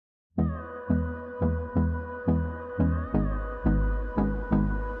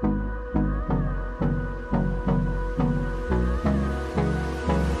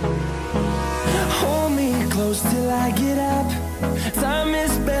close till I get up. Time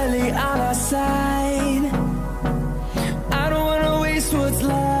is barely on our side. I don't wanna waste what's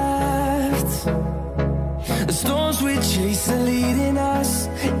left. The storms we chase are leading us,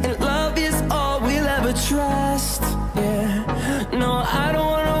 and love is all we'll ever trust. Yeah, no, I don't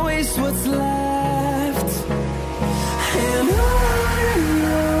wanna waste what's left. And on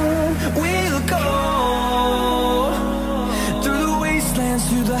we'll go, through the wastelands,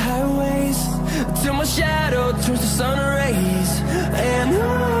 through the highways, till my shadow turns to sun rays. And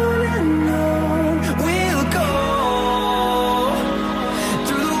on we'll go,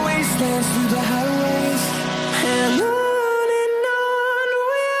 through the wastelands, through the highways, and on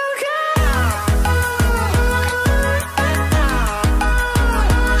we'll go.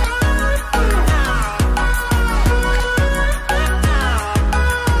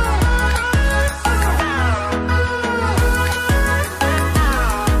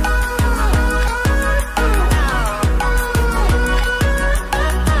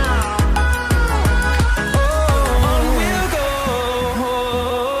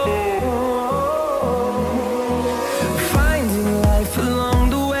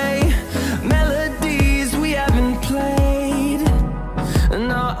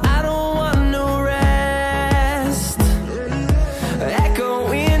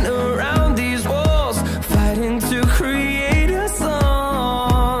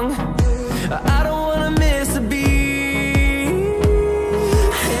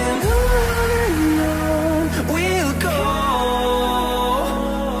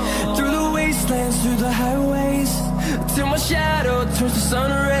 Through the highways, till my shadow turns to sun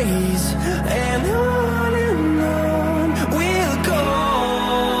rays. And on we'll go,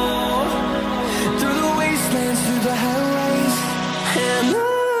 through the wastelands, through the highways, and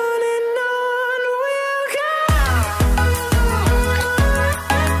on we'll go.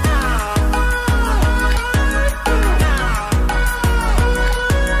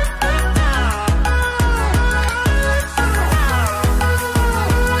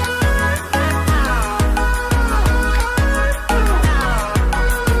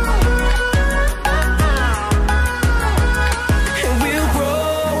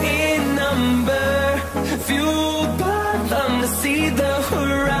 See the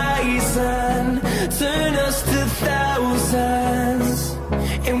horizon, turn us to thousands,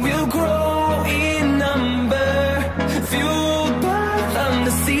 and we'll grow in number, fueled by them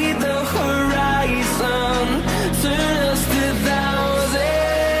to see the horizon, turn us to thousands.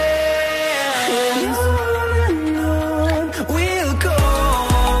 And on we'll go,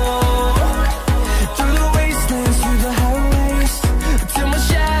 through the wastelands, through the highways, till my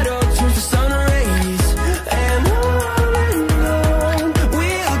shadow turns to sun rays. And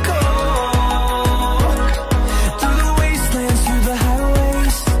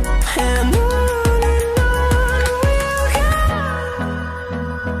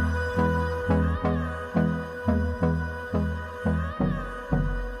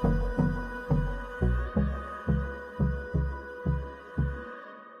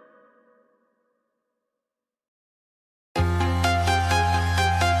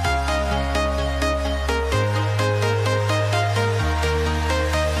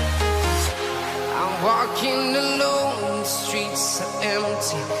walking alone, the streets are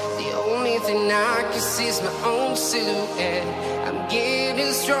empty. The only thing I can see is my own silhouette. I'm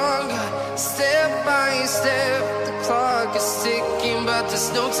getting stronger, step by step. The clock is ticking, but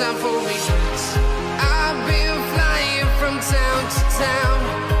there's no time for me. I've been flying from town to town,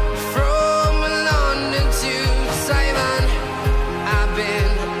 from London to Taiwan. I've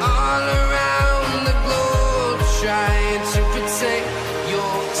been all around the globe, trying to protect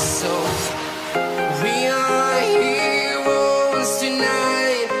your soul. We are heroes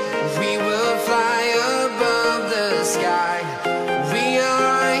tonight. We will fly above the sky. We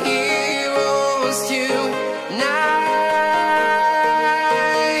are heroes tonight.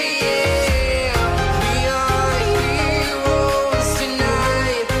 Yeah. We are heroes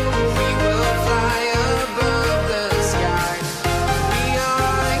tonight. We will fly above the sky. We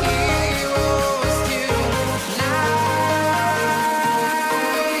are heroes tonight.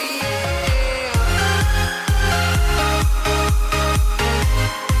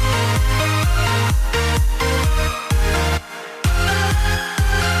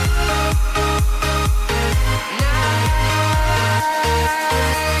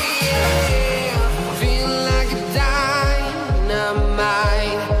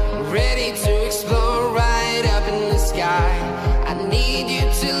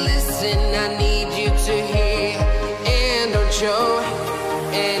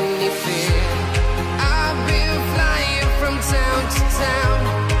 town to town,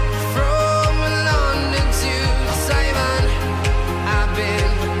 from London to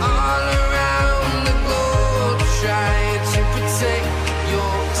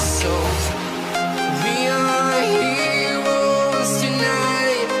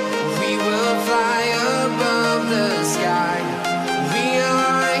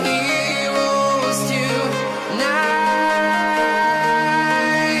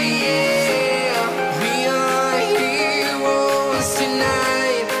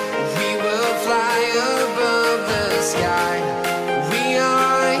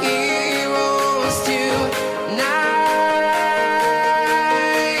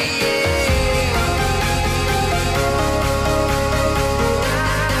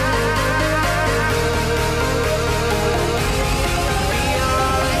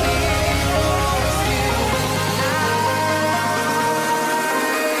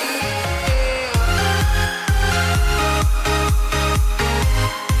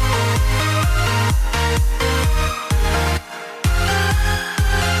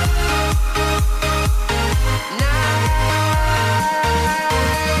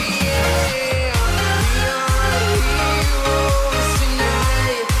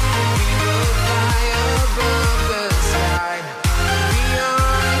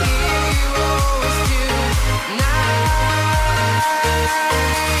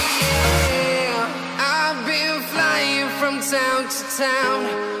town,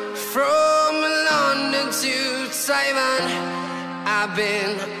 from London to Taiwan. I've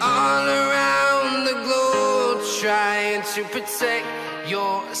been all around the globe trying to protect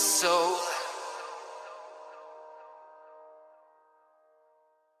your soul.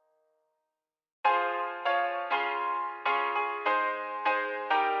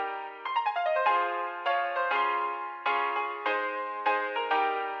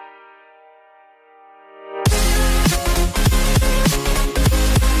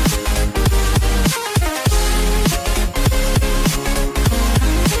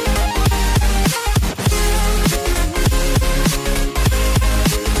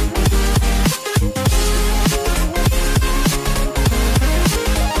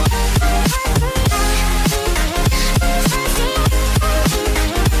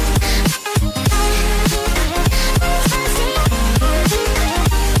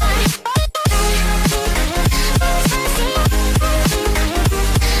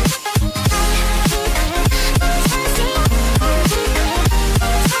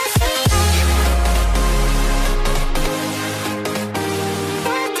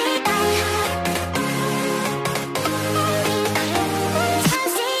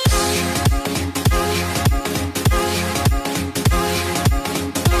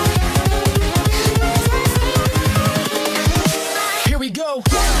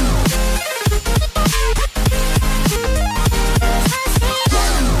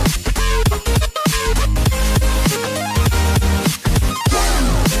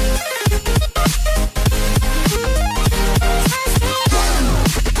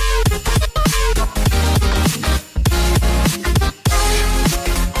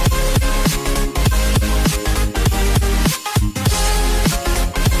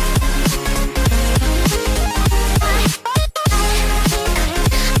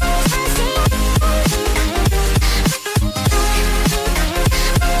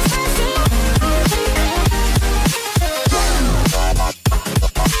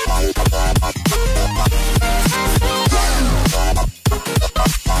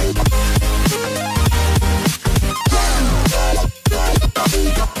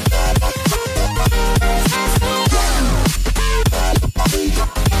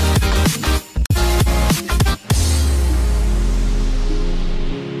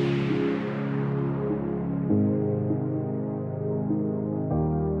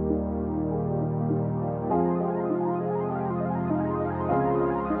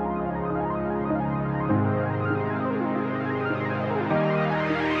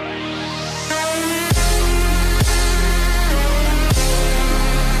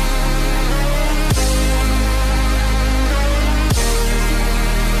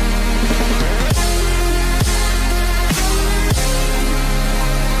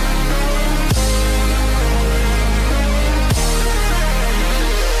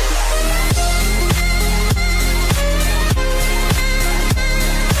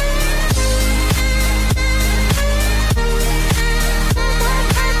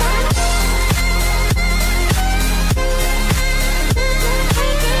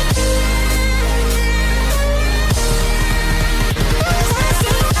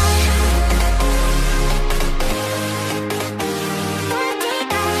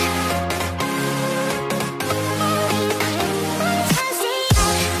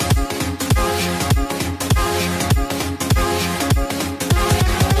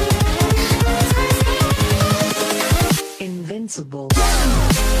 Invincible.